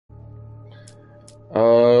I'm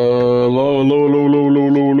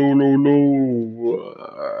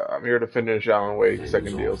here to finish Alan Wake Fends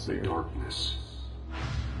second off the DLC. darkness.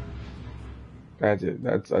 That's it.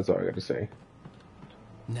 That's all I got to say.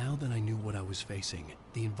 Now that I knew what I was facing,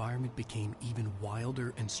 the environment became even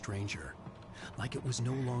wilder and stranger. Like it was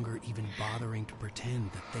no longer even bothering to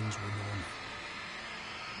pretend that things were normal.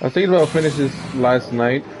 I was thinking about finishing this last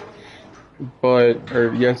night,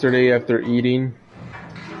 or yesterday after eating,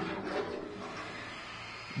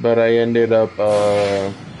 but I ended up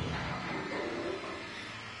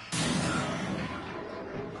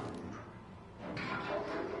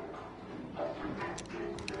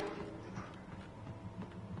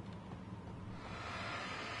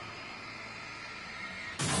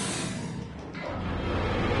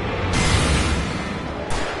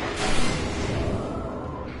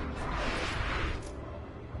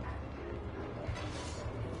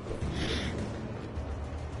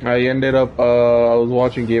I was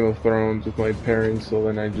watching Game of Thrones with my parents, so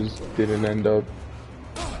then I just didn't end up.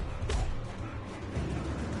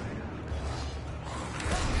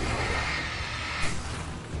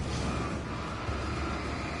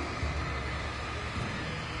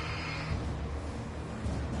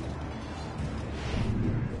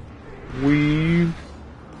 Weave.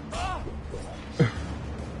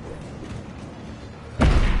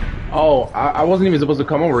 Oh, I wasn't even supposed to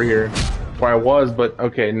come over here. Or I was, but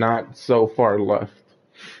okay, not so far left.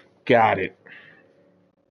 Got it.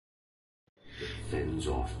 It fends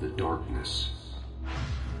off the darkness.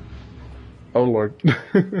 Oh lord.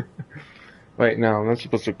 Wait, no, I'm not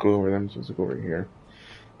supposed to go over there. I'm supposed to go over here.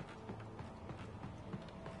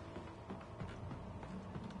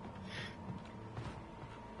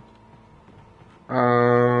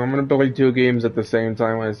 I'm gonna play two games at the same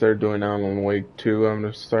time when I start doing Alan Wake 2. I'm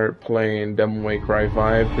gonna start playing Devil May Cry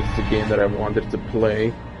 5. This is a game that I've wanted to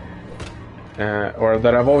play. Or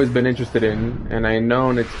that I've always been interested in, and I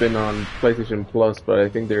know it's been on PlayStation Plus, but I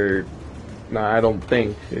think I don't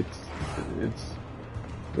think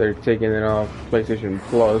they're taking it off PlayStation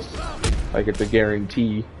Plus, like it's a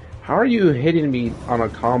guarantee. How are you hitting me on a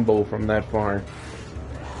combo from that far?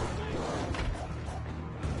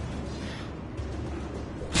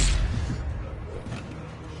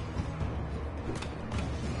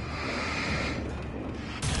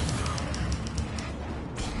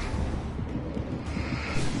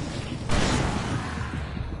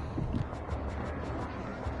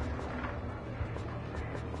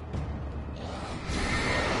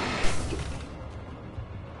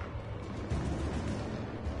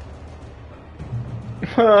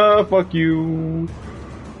 Fuck you.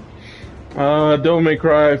 Devil May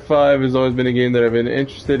Cry 5 has always been a game that I've been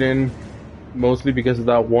interested in, mostly because of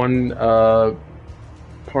that one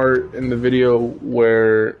part in the video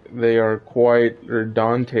where they are or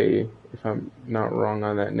Dante, if I'm not wrong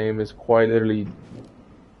on that name, is quite literally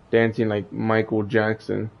dancing like Michael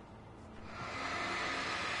Jackson.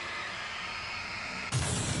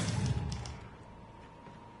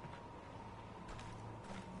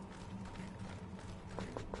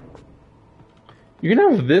 You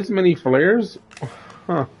can have this many flares?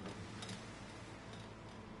 Huh.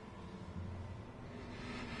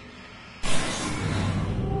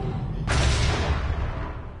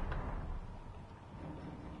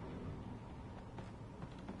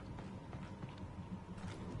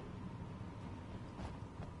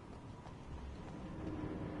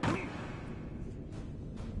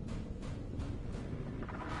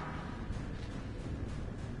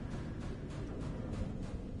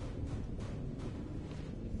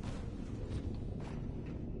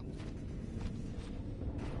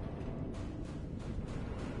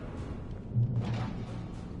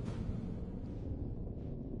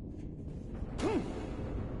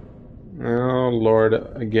 Oh Lord,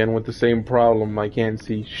 again with the same problem. I can't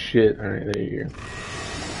see shit. Alright, there you go.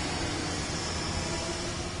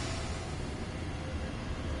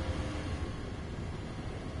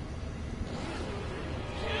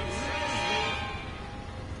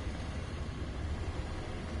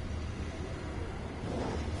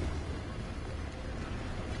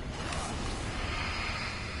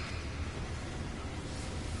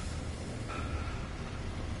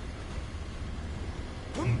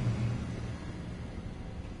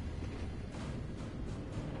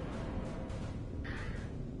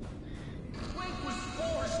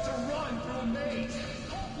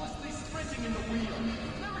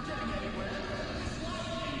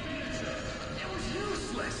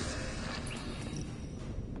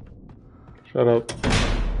 Shut up.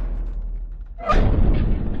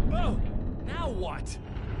 Oh, now what?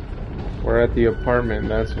 We're at the apartment,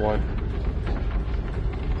 that's what.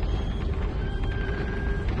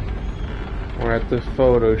 We're at the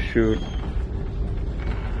photo shoot.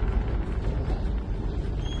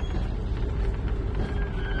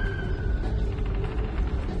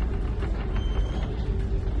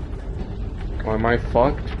 Oh, am I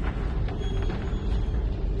fucked?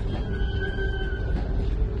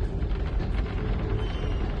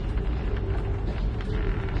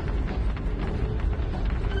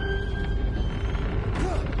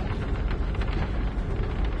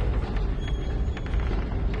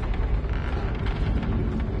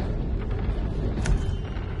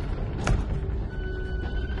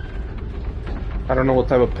 I don't know what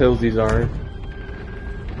type of pills these are.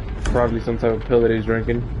 Probably some type of pill that he's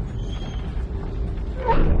drinking.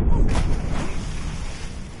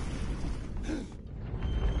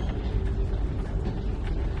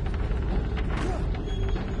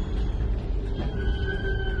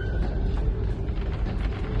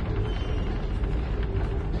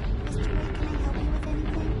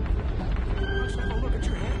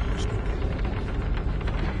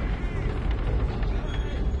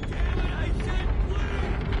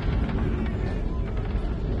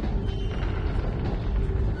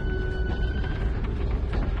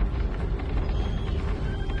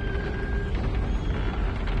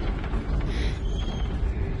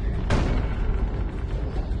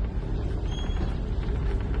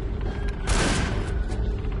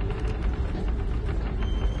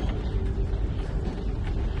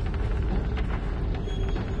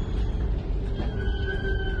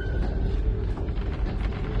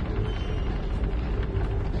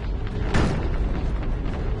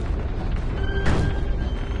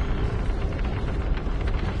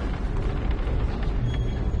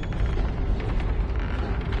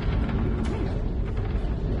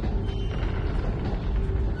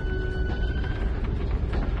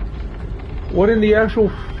 What in the actual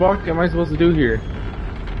fuck am I supposed to do here?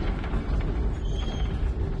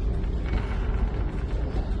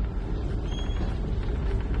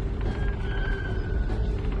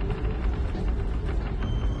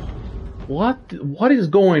 What is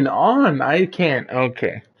going on? I can't.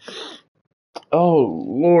 Okay. Oh,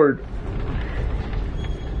 Lord.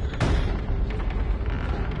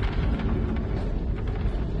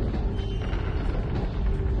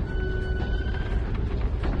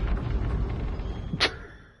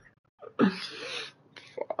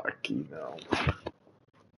 Fucking hell.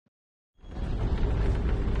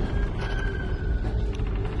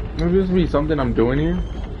 Maybe this will be something I'm doing here.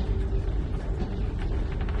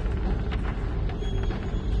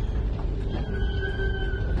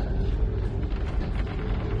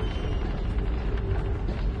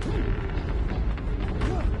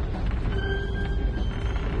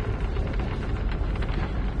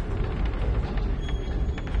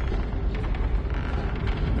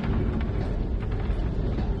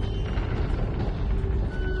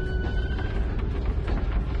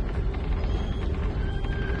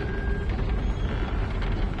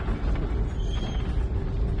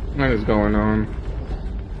 What is going on?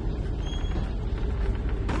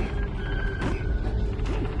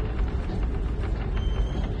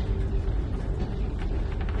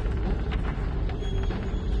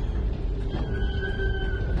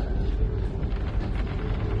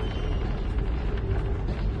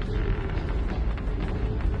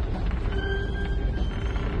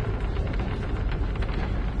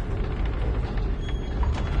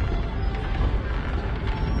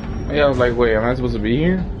 Yeah, I was like, wait, am I supposed to be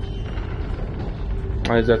here?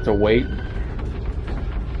 Or is that to wait? An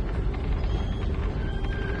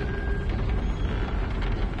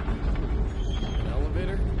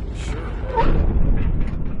elevator? Sure.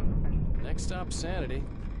 Next stop, Sanity.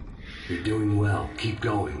 You're doing well. Keep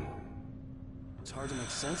going. It's hard to make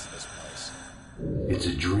sense of this place. It's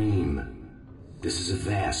a dream. This is a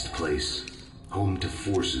vast place, home to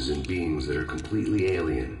forces and beings that are completely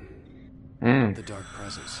alien. The dark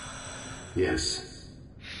presence. Yes.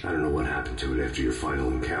 I don't know what happened to it after your final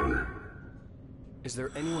encounter. Is there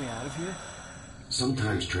any way out of here?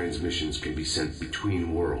 Sometimes transmissions can be sent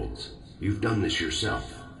between worlds. You've done this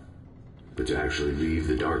yourself. But to actually leave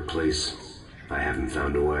the dark place, I haven't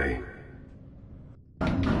found a way.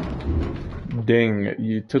 Dang,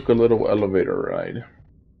 you took a little elevator ride.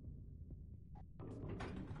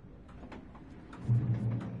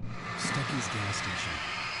 Stucky's gas station.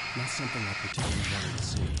 Not something I particularly wanted to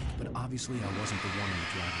see, but obviously I wasn't the one in the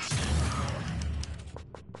driver's seat.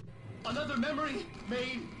 Another memory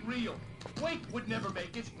made real. Wake would never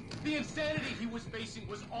make it. The insanity he was facing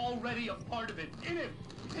was already a part of it, in him.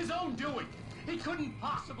 His own doing. He couldn't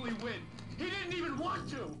possibly win. He didn't even want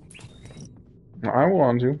to. I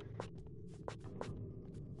want to.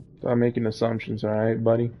 Stop making assumptions, alright,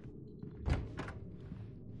 buddy?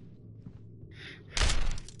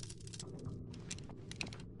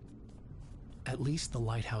 At least the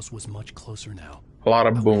lighthouse was much closer now. A lot I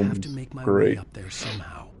of would have to booms. make my Great. way up there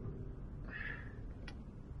somehow.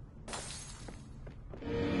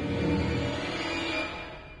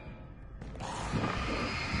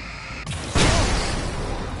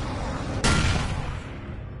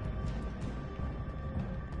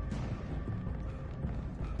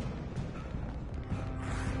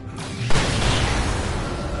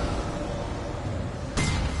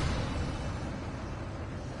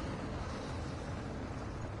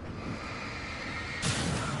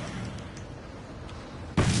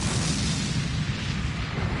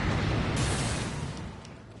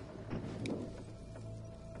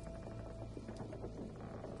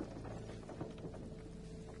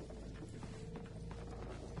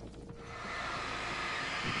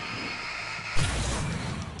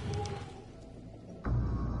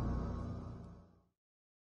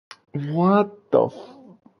 What the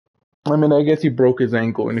I mean, I guess he broke his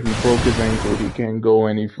ankle, and if he broke his ankle, he can't go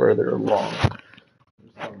any further along.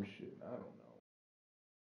 Some shit,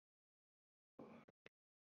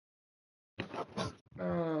 I don't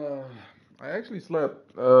know. I actually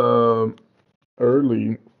slept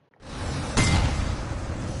early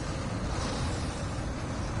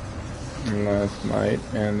last night,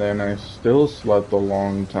 and then I still slept a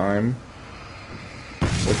long time,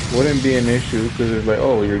 which wouldn't be an issue because it's like,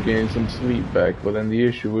 oh, you're getting some sleep back. But then the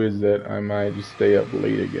issue is that I might just stay up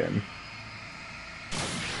late again.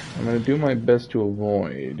 I'm gonna do my best to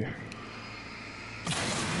avoid.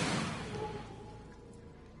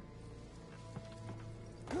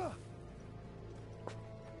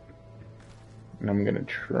 And I'm gonna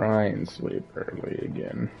try and sleep early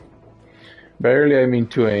again. By early, I mean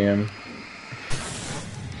 2 a.m.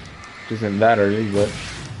 Which isn't that early, but...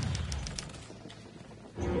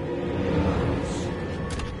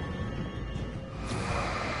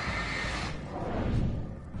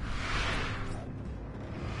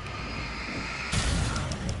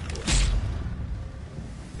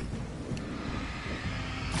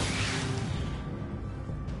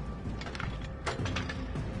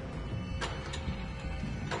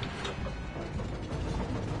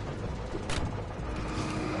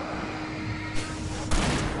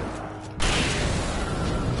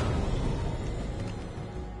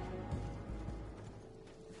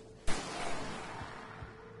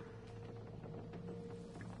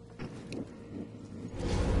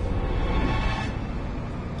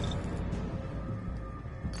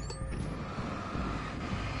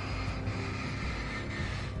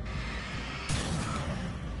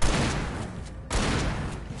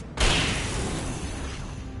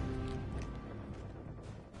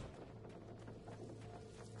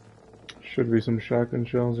 Should be some shotgun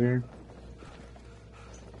shells here.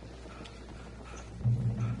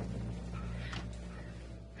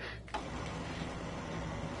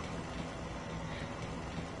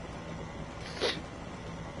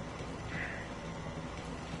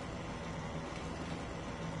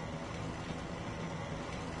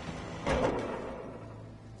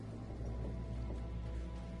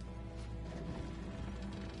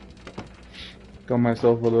 Got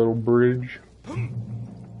myself a little bridge.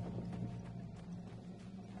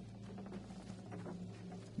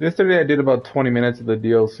 Yesterday I did about 20 minutes of the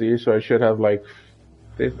DLC, so I should have like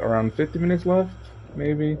around 50 minutes left,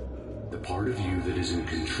 maybe. The part of you that is in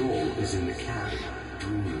control is in the cabin,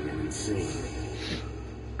 dreaming and insane.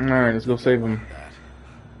 Alright, let's go save him.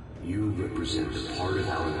 You represent the part of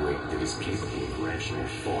Alan Wake that is capable of rational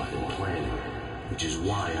thought and planning, which is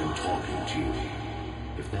why I'm talking to you.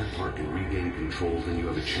 If that part can regain control, then you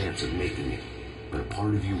have a chance of making it. But a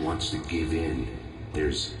part of you wants to give in.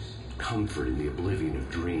 There's comfort in the oblivion of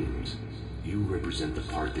dreams. You represent the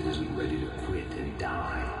part that isn't ready to quit and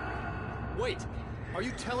die. Wait, are you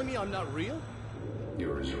telling me I'm not real?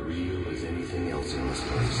 You're as real as anything else in this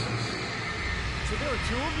place. So there are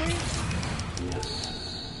two of me?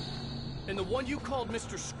 Yes. And the one you called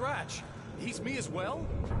Mr. Scratch, he's me as well?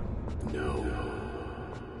 No.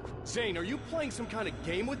 Zane, are you playing some kind of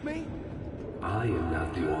game with me? I am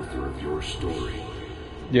not the author of your story.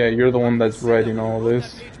 Yeah, you're the one that's writing all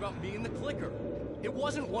this. That page about me and the clicker. It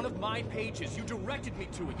wasn't one of my pages. You directed me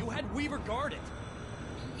to it. You had Weaver guard it.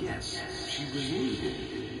 Yes, she was needed.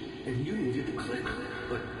 And you needed the clicker.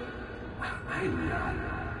 But I'm not.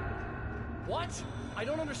 What? I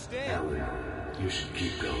don't understand. Alan, you should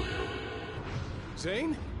keep going.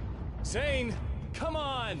 Zane? Zane, come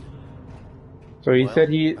on! So he said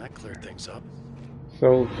he... That cleared things up.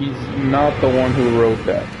 So he's not the one who wrote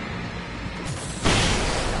that.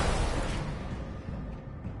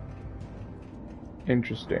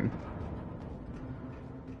 Interesting.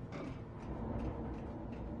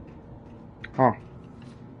 Huh.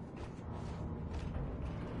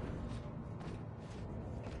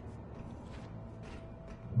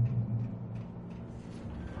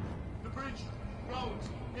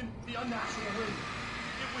 unnatural wind.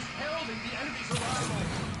 It was heralding the enemy's arrival.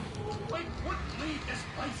 Wait wouldn't leave this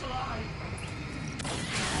place alive.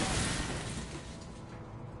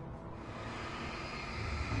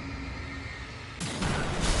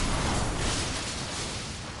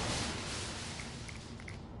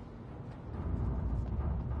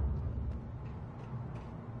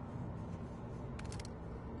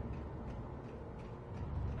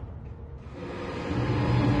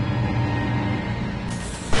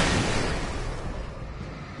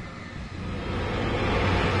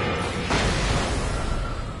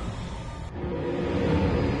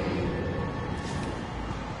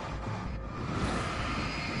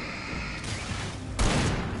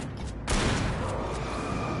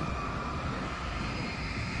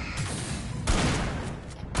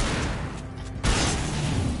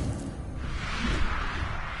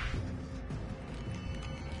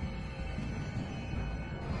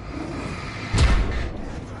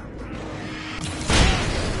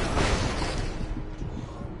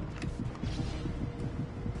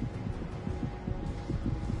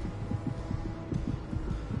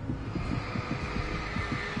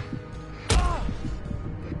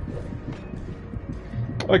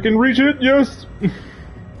 I can reach it, yes!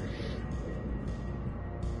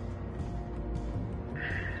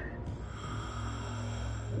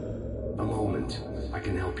 A moment. I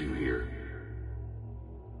can help you here.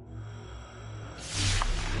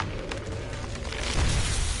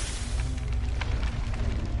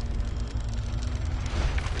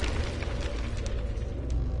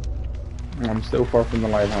 I'm so far from the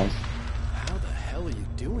lighthouse. How the hell are you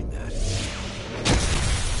doing that?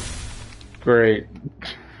 Great.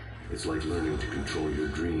 It's like learning to control your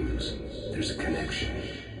dreams. There's a connection.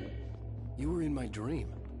 You were in my dream.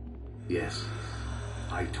 Yes,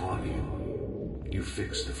 I taught you. You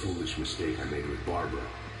fixed the foolish mistake I made with Barbara.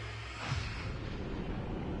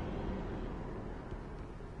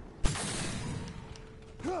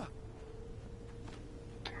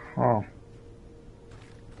 Oh.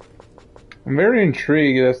 I'm very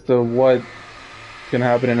intrigued as to what can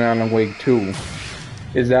happen in Alan Wake 2.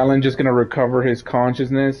 Is Alan just gonna recover his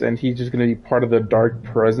consciousness and he's just gonna be part of the dark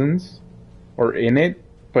presence? Or in it?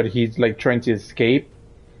 But he's like trying to escape?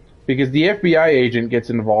 Because the FBI agent gets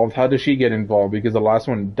involved. How does she get involved? Because the last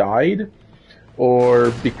one died?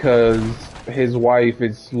 Or because his wife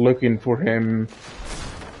is looking for him?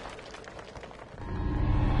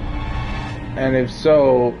 And if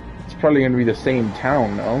so, it's probably gonna be the same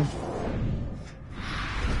town, no?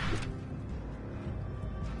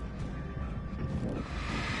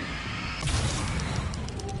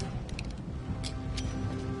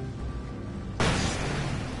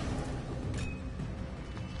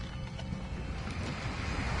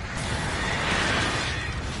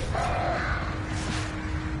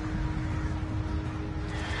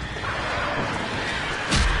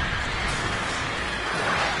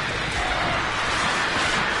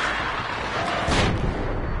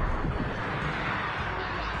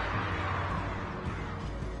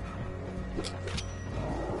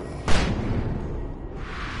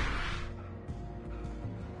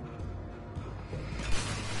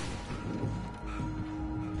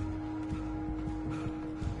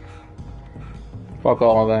 Fuck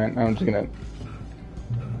all of that. I'm just gonna...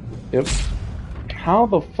 Yep. How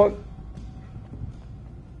the fuck...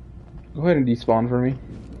 Go ahead and despawn for me.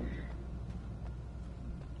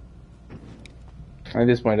 At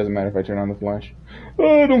this point, it doesn't matter if I turn on the flash.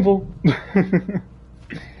 Oh, don't fall.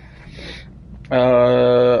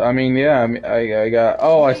 I mean, yeah, I got...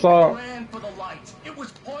 Oh, I saw...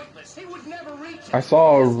 I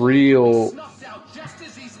saw a real...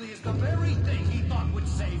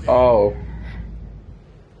 Oh.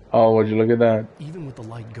 Oh, would you look at that? Even with the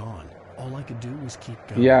light gone, all I could do was keep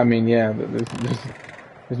going. Yeah, I mean, yeah,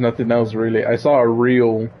 there's nothing else really. I saw a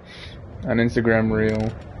reel, an Instagram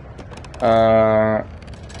reel.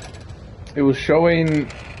 It was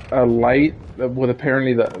showing a light with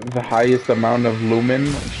apparently the highest amount of lumen,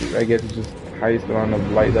 which I guess is just the highest amount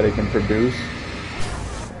of light that it can produce.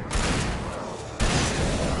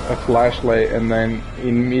 A flashlight, and then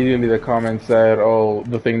immediately the comment said, "Oh,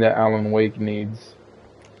 the thing that Alan Wake needs."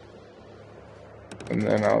 And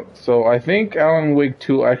then so I think Alan Wake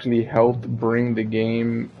 2 actually helped bring the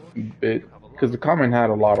game a bit, because the comment had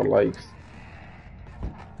a lot of likes.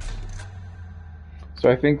 So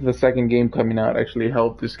I think the second game coming out actually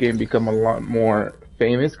helped this game become a lot more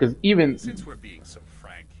famous, because even Since we're being so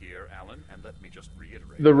frank here, Alan, and let me just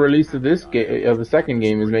reiterate, the release of this game, of the second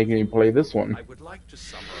game, is making me play this one. I would like to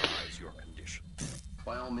summarize your condition.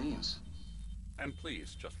 By all means. And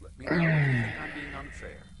please, just let me know if you think I'm being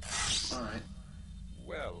unfair. All right.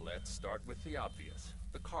 Well, let's start with the obvious.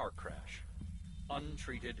 The car crash.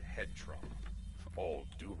 untreated head trauma. All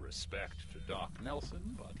due respect to Doc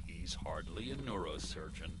Nelson, but he's hardly a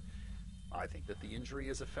neurosurgeon. I think that the injury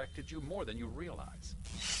has affected you more than you realize.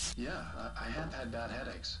 Yeah, I have had bad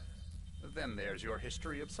headaches. Then there's your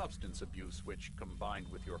history of substance abuse, which, combined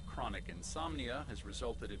with your chronic insomnia, has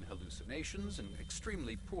resulted in hallucinations and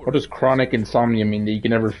extremely poor... What does chronic insomnia mean? That you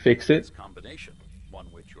can never fix it? This combination, one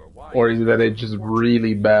which your wife... Or is it that it's just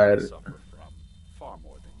really bad? ...suffer from far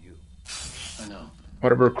more than you. I know.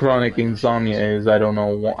 Whatever chronic insomnia is, I don't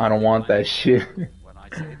know. I don't want that shit. When I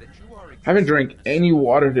say that you are I haven't drank any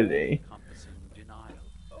water today. encompassing denial,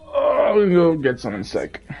 Oh, I'm gonna go get some in a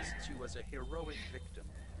sec. casts you as a heroic victim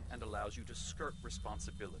and allows you to skirt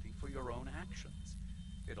responsibility for your own actions.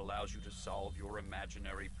 It allows you to solve your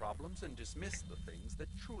imaginary problems and dismiss the things that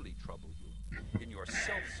truly trouble you. In your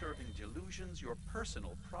self-serving delusions, your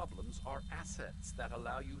personal problems are assets that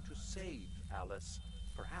allow you to save Alice,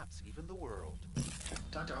 perhaps even the world.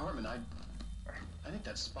 Dr. Hartman, I think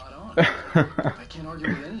that's spot on. I can't argue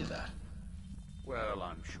with any of that. Well,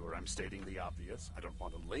 I'm sure I'm stating the obvious. I don't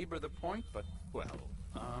want to labor the point, but, well,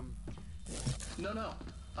 No,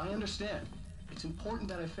 I understand. It's important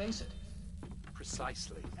that I face it.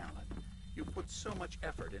 precisely, Alan. You put so much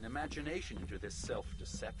effort and imagination into this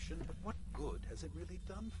self-deception, but what good has it really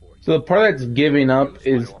done for you? So the part that's giving up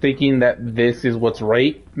is thinking that this is what's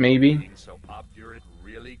right, maybe? Being so obdurate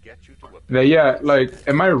really get you to a... That, yeah, like,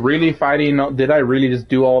 am I really fighting? Did I really just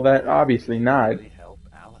do all that? Obviously not. really help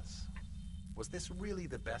Alice? Was this really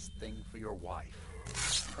the best thing for your wife?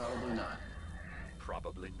 Probably not.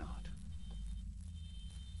 Probably not.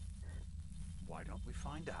 Why don't we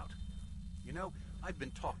find out? You know, I've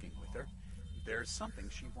been talking with her. There's something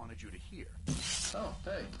she wanted you to hear. Oh,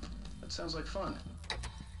 hey. That sounds like fun.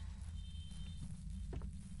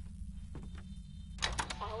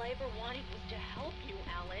 All I ever wanted was to help you,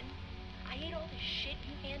 Alan. I ate all the shit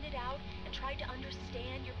you handed out and tried to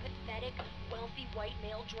understand your pathetic, wealthy white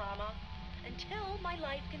male drama until my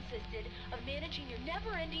life consisted of managing your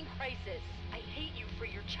never-ending crisis. I hate you for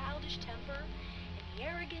your childish temper and the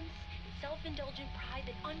arrogance and self-indulgent pride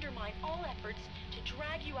that undermine all efforts to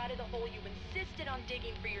drag you out of the hole you insisted on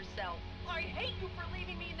digging for yourself. I hate you for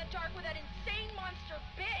leaving me in the dark with that insane monster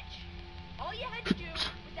bitch! All you had to do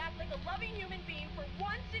was act like a loving human being for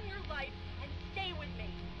once in your life and stay with me.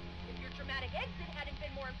 If your dramatic exit hadn't been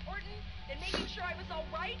more important than making sure I was all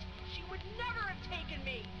right, she would never have taken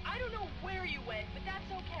me. I don't know where you went, but that's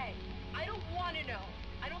okay. I don't want to know.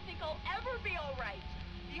 I don't think I'll ever be all right.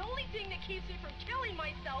 The only thing that keeps me from killing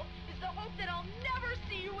myself is the hope that I'll never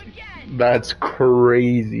see you again. That's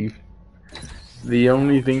crazy. The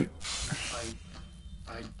only thing...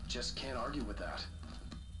 I just can't argue with that.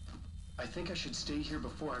 I think I should stay here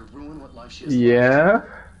before I ruin what life she has left. Yeah?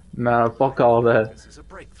 Nah, fuck all that. This is a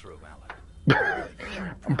breakthrough, Alan.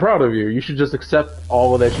 I'm proud of you. You should just accept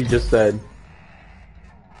all that she just said.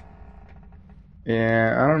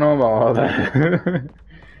 Yeah, I don't know about all that.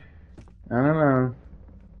 I don't know.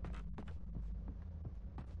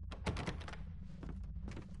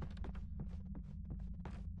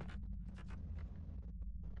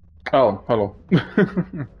 Oh, hello.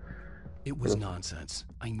 It was nonsense.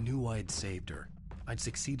 I knew I had saved her. I'd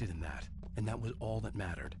succeeded in that, and that was all that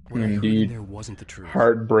mattered. What I heard in Indeed. there wasn't the truth.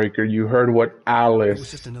 Heartbreaker. You heard what It was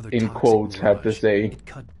Alice, just another in toxic quotes, had to mirage. say. It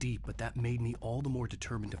cut deep, but that made me all the more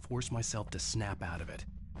determined to force myself to snap out of it.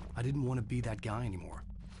 I didn't want to be that guy anymore.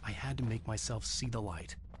 I had to make myself see the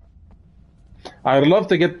light. I'd love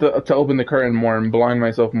to get to open the curtain more and blind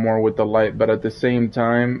myself more with the light, but at the same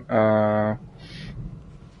time, I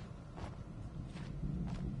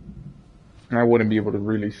wouldn't be able to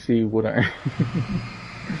really see, would I?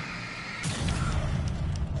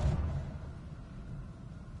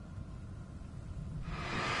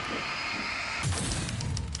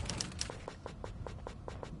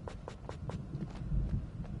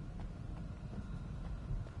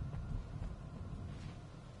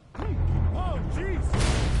 Oh, jeez!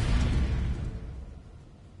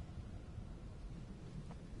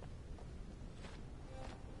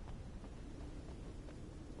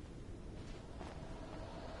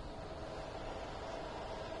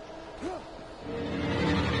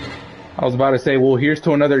 I was about to say, well, here's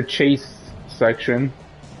to another chase section.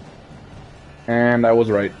 And I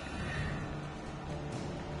was right.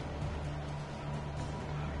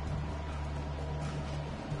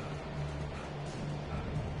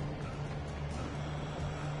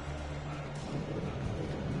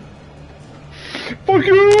 Fuck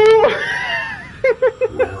you!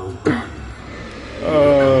 Well done.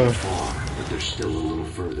 Uh, Far, but there's still a little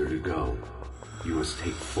further to go. You must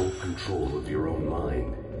take full control of your own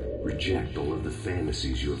mind. Reject all of the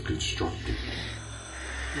fantasies you have constructed.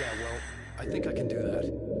 Yeah, well, I think I can do that.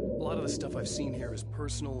 A lot of the stuff I've seen here is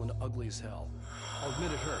personal and ugly as hell. I'll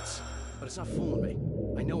admit it hurts, but it's not fooling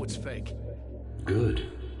me. I know it's fake. Good.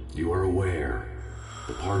 You are aware.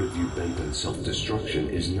 The part of you bent on self-destruction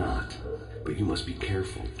is not. But you must be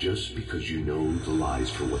careful. Just because you know the lies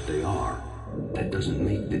for what they are, that doesn't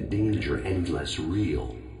make the danger any less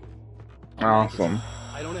real. Awesome.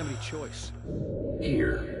 I don't have any choice.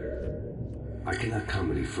 Here. I cannot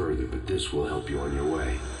come any further, but this will help you on your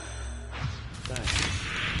way. Thanks.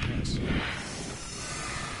 Yes.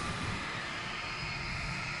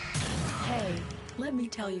 Hey, let me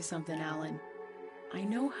tell you something, Alan. I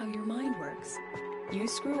know how your mind works. You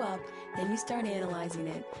screw up, then you start analyzing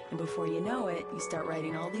it, and before you know it, you start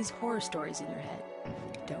writing all these horror stories in your head.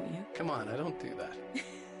 Don't you? Come on, I don't do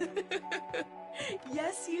that.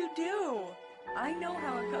 Yes, you do. I know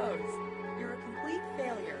how it goes. You're a complete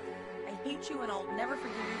failure. I hate you and I'll never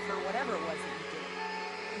forgive you for whatever it was that you did.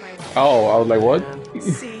 Am I right? Oh, I was like, what?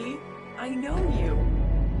 See? I know you.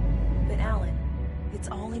 But Alan, it's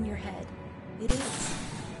all in your head. It is.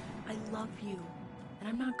 I love you, and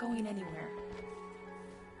I'm not going anywhere.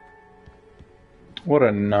 What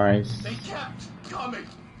a nice. They kept coming.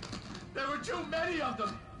 There were too many of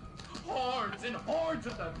them. Hordes and hordes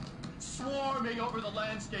of them, swarming over the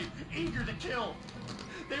landscape, eager to kill.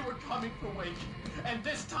 They were coming for Wake, and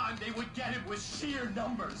this time they would get it with sheer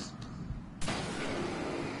numbers.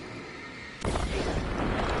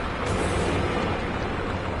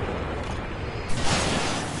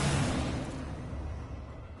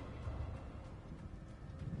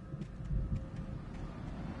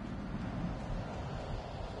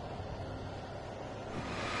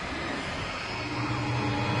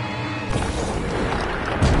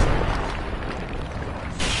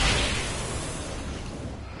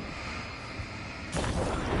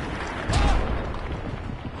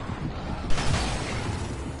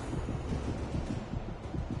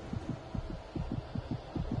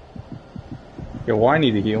 Yo, well, I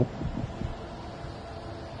need to heal.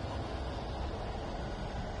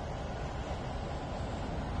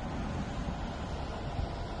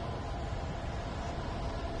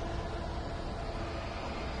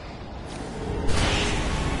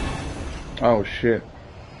 Oh shit.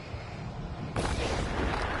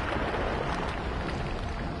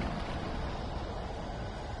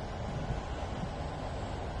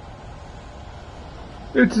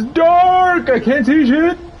 It's dark! I can't see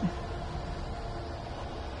shit!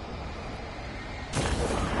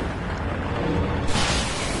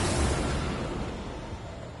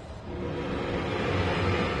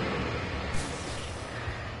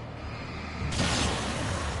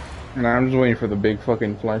 Nah, I'm just waiting for the big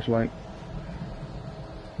fucking flashlight.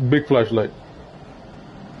 Big flashlight.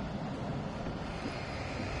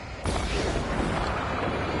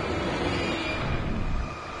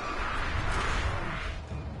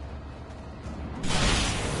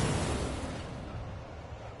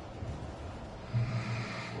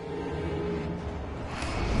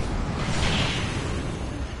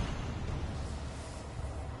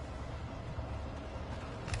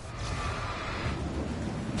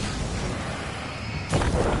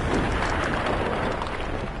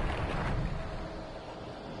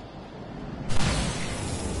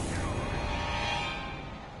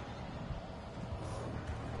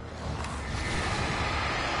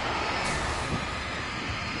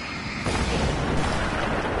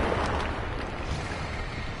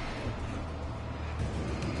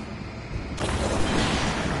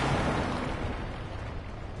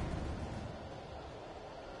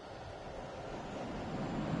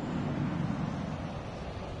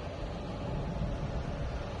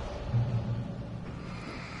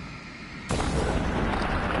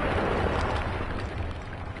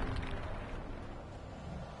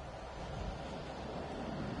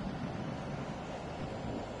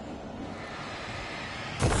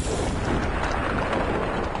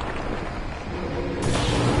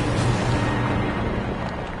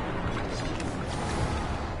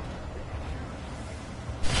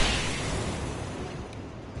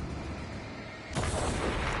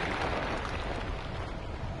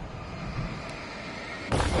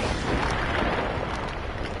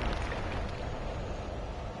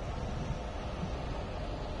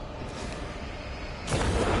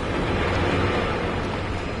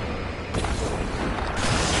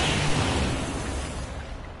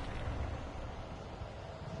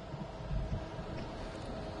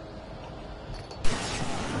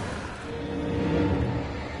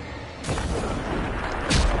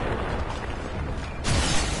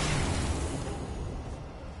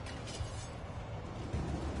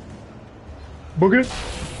 Book it.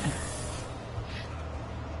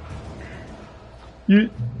 You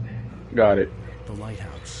got it. The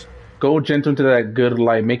lighthouse. Go gentle into that good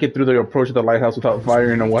light. Make it through the approach of the lighthouse without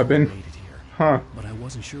firing a weapon. Made it here, Huh. but I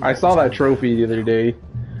wasn't sure. I what saw was that gonna trophy the happen other now. day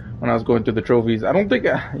when I was going through the trophies. I don't think,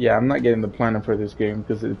 yeah, I'm not getting the platinum for this game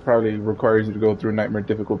because it probably requires you to go through nightmare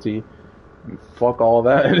difficulty. And fuck all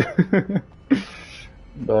that.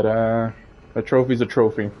 But a trophy's a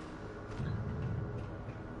trophy.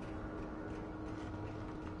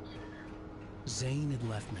 Zane had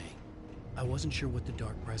left me. I wasn't sure what the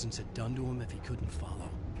dark presence had done to him if he couldn't follow,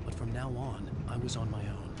 but from now on, I was on my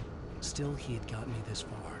own. Still, he had gotten me this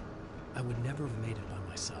far. I would never have made it by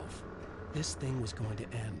myself. This thing was going to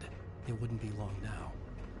end. It wouldn't be long now.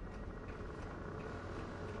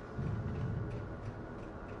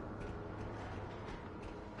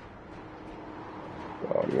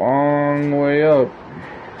 A long way up.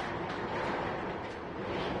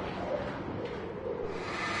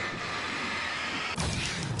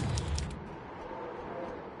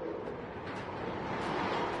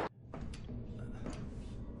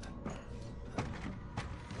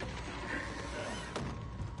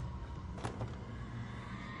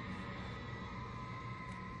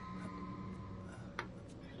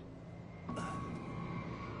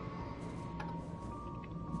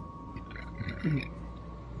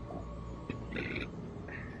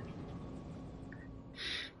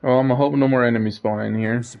 Oh, I'm hoping no more enemies spawn in I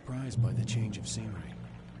here. was surprised by the change of scenery,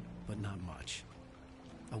 but not much.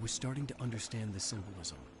 I was starting to understand the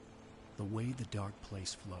symbolism, the way the dark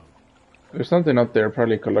place flowed. There's something up there,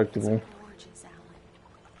 probably collectible. Gorgeous, Alan.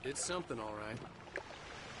 It's something, all right.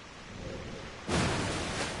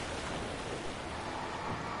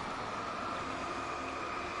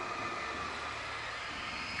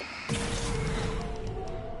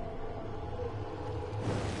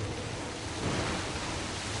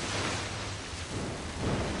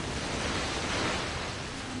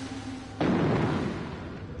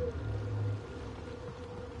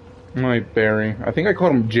 My Barry. I think I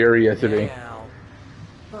called him Jerry yesterday. Hey, Al.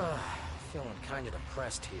 Feeling kind of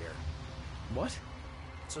depressed here. What?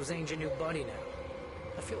 So Zane's your new buddy now.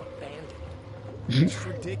 I feel abandoned. It's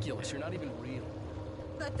ridiculous. You're not even real.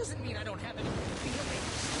 That doesn't mean I don't have any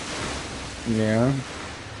feelings. Yeah.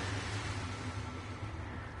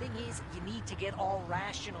 Thing is, you need to get all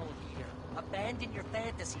rational here. Abandon your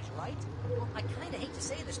fantasies, right? Well, I kind of hate to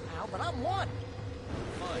say this, pal, but I'm one.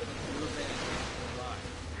 Fine. You're abandoned.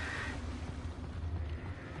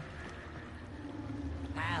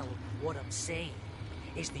 Al, what I'm saying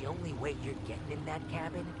is the only way you're getting in that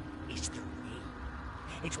cabin is through me.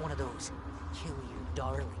 It's one of those kill your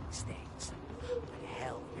darlings things. But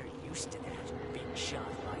hell, you're used to that, big shot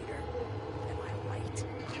fighter. Am I right?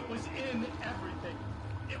 It was in everything.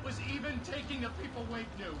 It was even taking the people Wake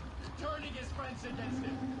knew, turning his friends against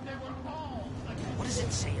him. They were all against him. What does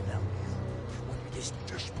it say about when you're this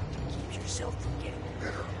desperate to keep yourself from getting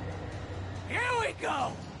better? Here we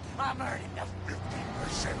go! I'm earning the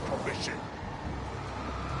 50% commission.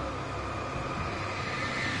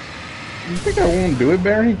 You think I won't do it,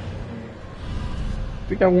 Barry?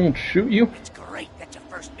 Think I won't shoot you? It's great that you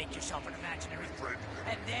first make yourself an imaginary friend,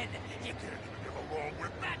 and then you can get along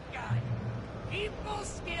with that guy. People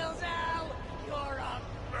skills, Al! You're a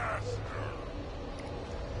master!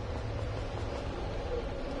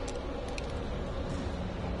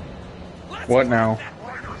 What now?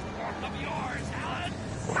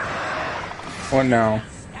 What now?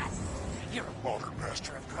 You're a modern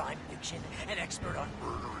master of crime fiction, an expert on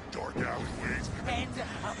murder and dark alleyways, and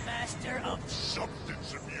a master of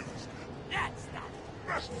substance abuse. That's not the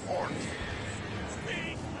best part.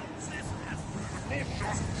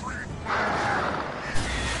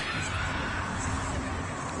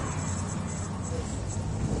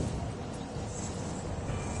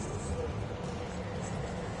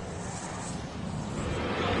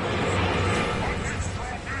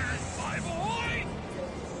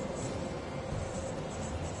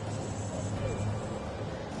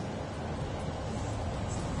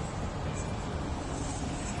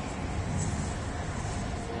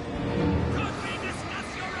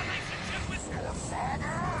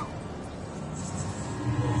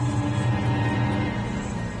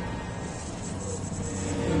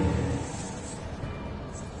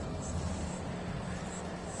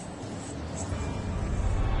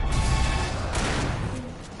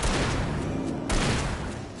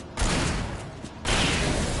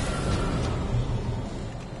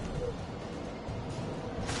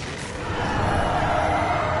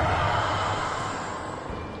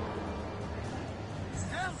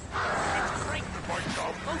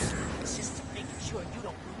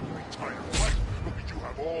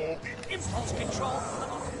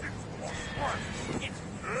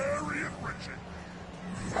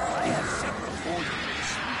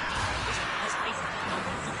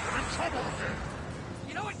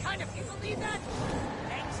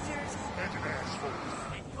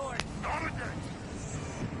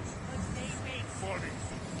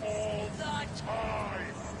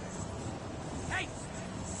 time! Hey!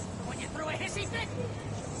 The one you threw a hissy fit?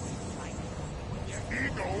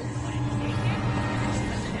 Ego!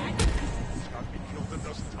 Got me killed a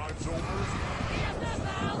dozen times over?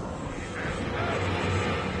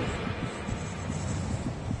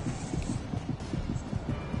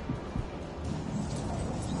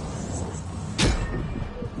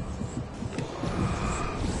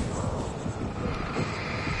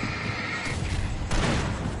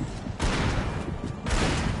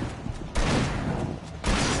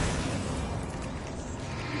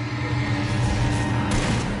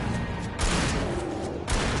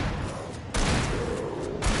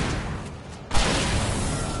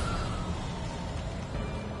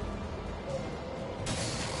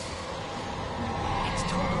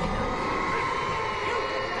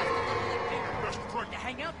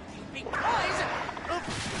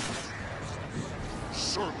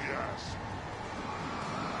 Surly ass.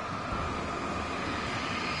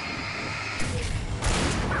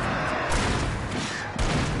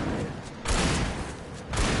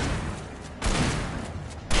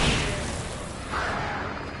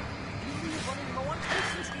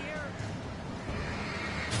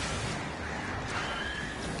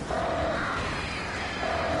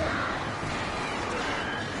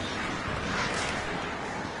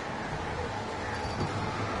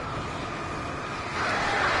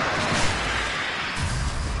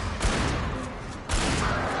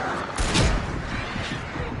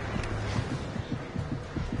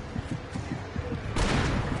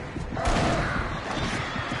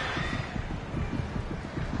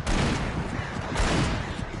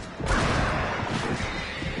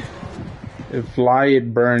 If fly,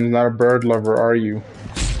 it burns. Not a bird lover, are you?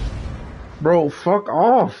 Bro, fuck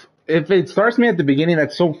off. If it starts me at the beginning,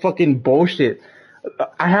 that's so fucking bullshit.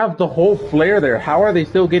 I have the whole flare there. How are they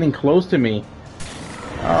still getting close to me?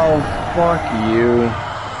 Oh, fuck you.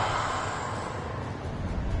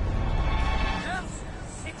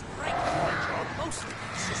 It's great. Mostly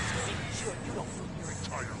consists of making sure you don't ruin your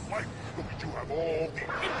Entire life, but we do have all the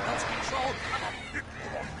impulse control.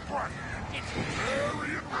 crap. It's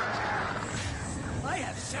very enriching. I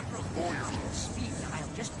have several lawyers on speed dial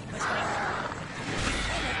just because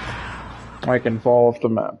I can fall off the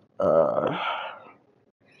map.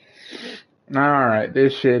 Alright,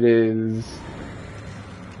 this shit is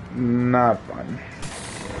not fun.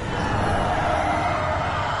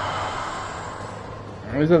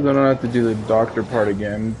 At least I don't have to do the doctor part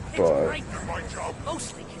again, but... great. My job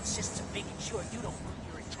mostly consists of making sure you don't ruin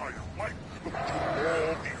your Entire life, but we do have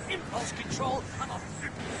all the impulse control.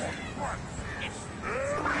 crap. It's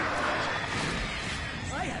very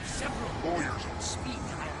I have several Lawyers on speed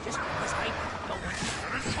dial just because I don't want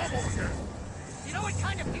are in trouble again. You know what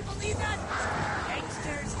kind of people need that?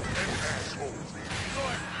 Gangsters. And assholes.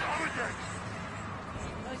 Good, not again.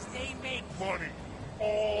 Because they make Money.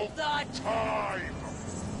 All the time.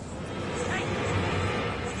 Hey!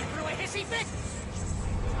 When you threw a hissy fit?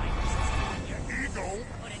 Your Ego.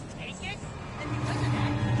 couldn't take it? And because of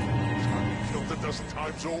that, Killed a dozen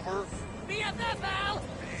times over? BFF, Al!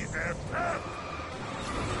 BFF.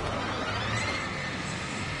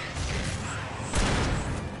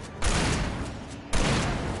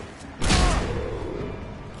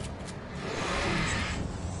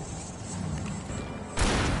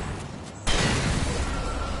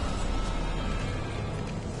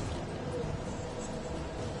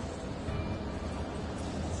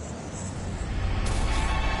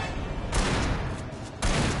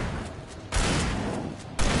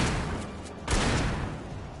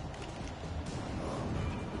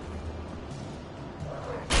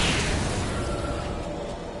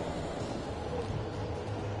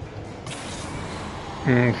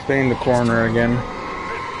 Stay in the corner again. You have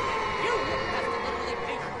to literally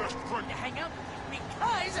pay your best friend to hang out with you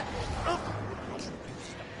because...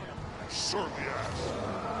 Surly ass.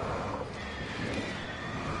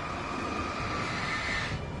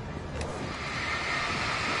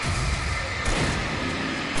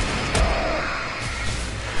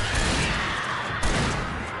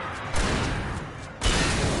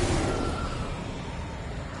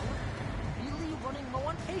 Really running low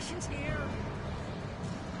on patience here.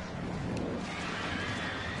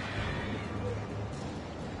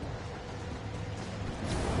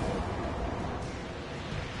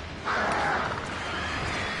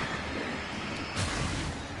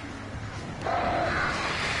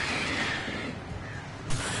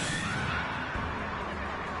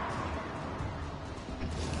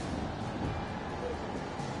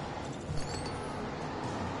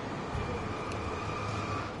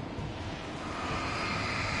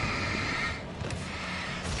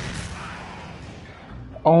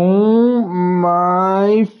 Oh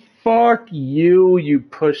Fuck you, you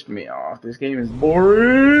pushed me off. This game is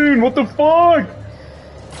boring. What the fuck?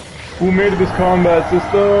 Who made this combat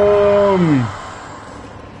system?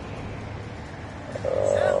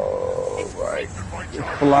 Right.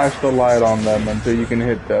 Just flash the light on them until you can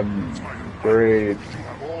hit them. Great.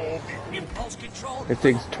 It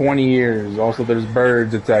takes 20 years. Also, there's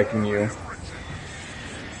birds attacking you. I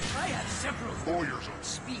have several lawyers on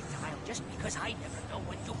speed dial just because I never know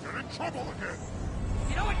when you'll get in trouble again.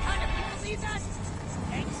 You know what kind of people need that?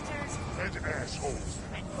 Gangsters And assholes.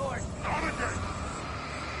 and Gordon. Not again.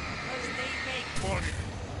 Because they make Money.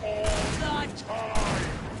 All the time.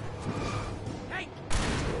 Hey!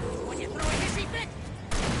 When you throw a hissy fit,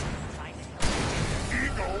 trying to help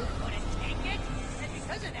Ego. you couldn't take it, and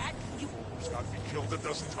because of that, you Almost got me killed a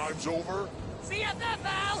dozen times over. BFF,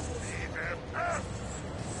 Al! BFF.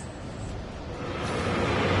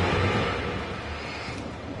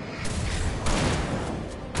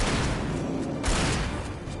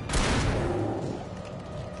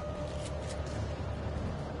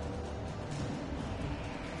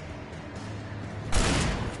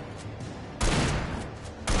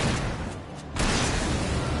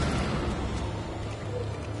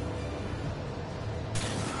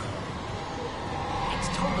 It's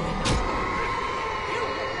totally not. You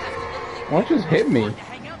have to literally What just hit me? want to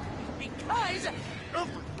hang out with me because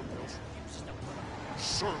Everyone else used to put up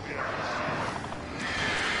surly ass.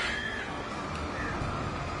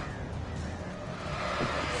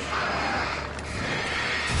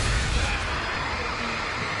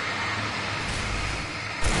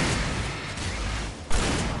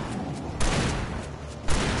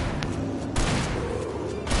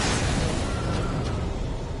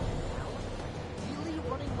 really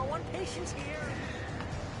running low on patience here.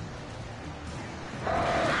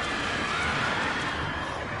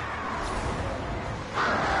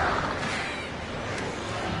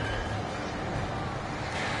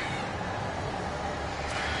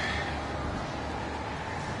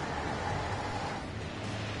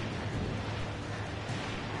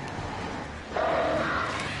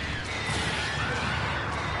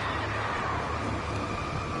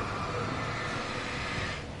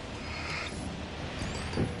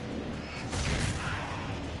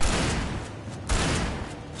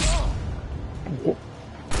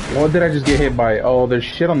 What did I just get hit by? Oh, there's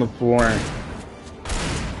shit on the floor. Al, I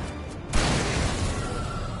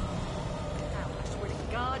swear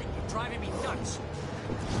to God, you're driving me nuts.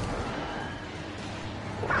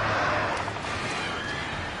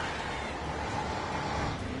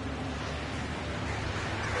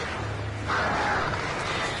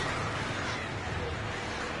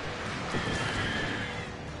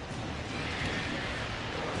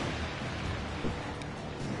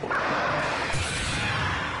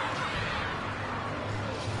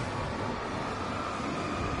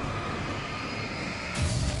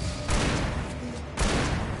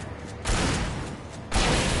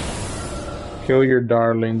 Kill your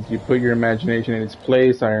darlings. You put your imagination in its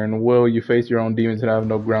place. Iron will. You face your own demons and have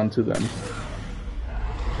no ground to them.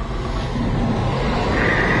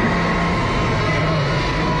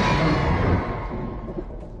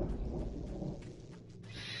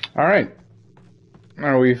 Alright.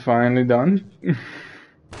 Are we finally done?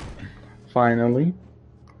 Finally.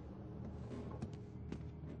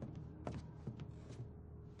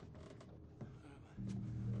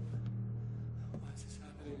 Why is this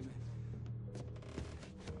happening to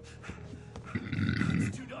me?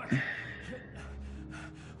 It's too dark.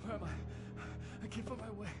 Where am I? I can't find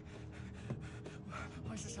my way.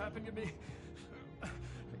 Why is this happening to me? I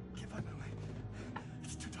can't find my way.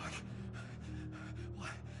 It's too dark.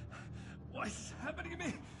 Why is this happening to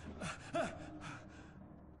me?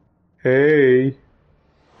 Hey.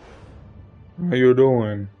 How you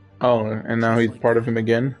doing? Oh, and now he's part of him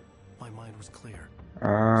again? My mind was clear.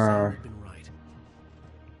 Ah. Sam had been right.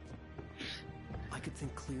 I could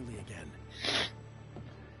think clearly again.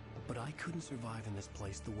 But I couldn't survive in this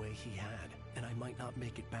place the way he had, and I might not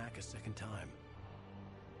make it back a second time.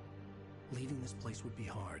 Leaving this place would be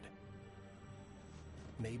hard.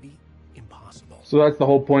 Maybe impossible. So that's the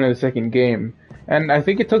whole point of the second game. And I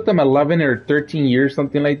think it took them 11 or 13 years,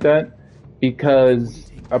 something like that,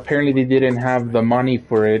 because apparently they didn't have the money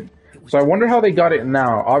for it. So I wonder how they got it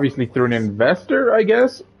now. Obviously through an investor, I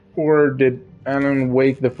guess? Or did Alan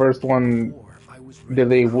Wake, the first one, did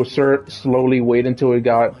they slowly wait until it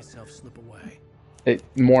got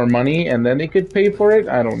more money and then they could pay for it?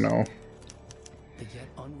 I don't know. The yet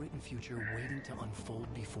unwritten future waiting to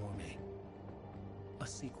unfold before me. A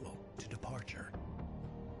sequel to Departure.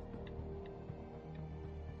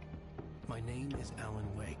 My name is Alan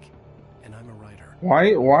Wake, and I'm a writer.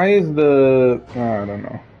 Why is the... I don't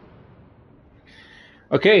know.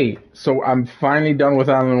 Okay, so I'm finally done with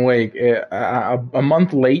Alan Wake. A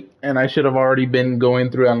month late, and I should have already been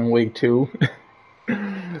going through Alan Wake 2.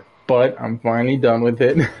 But I'm finally done with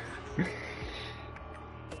it.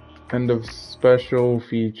 End of special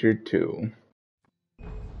feature 2.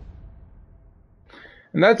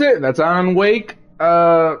 And that's it. That's Alan Wake.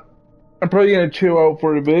 I'm probably gonna chill out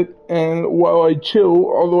for a bit, and while I chill,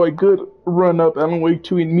 although I could run up Alan Wake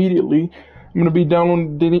 2 immediately, I'm gonna be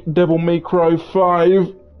downloading Devil May Cry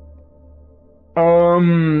 5.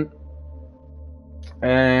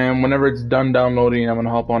 And whenever it's done downloading, I'm gonna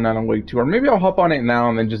hop on Alan Wake 2, or maybe I'll hop on it now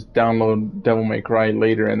and then just download Devil May Cry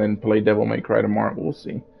later, and then play Devil May Cry tomorrow. We'll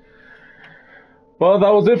see. Well,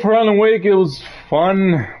 that was it for Alan Wake. It was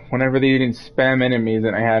fun whenever they didn't spam enemies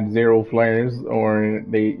and I had 0 flares, or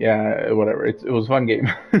they, yeah, whatever. It was a fun game.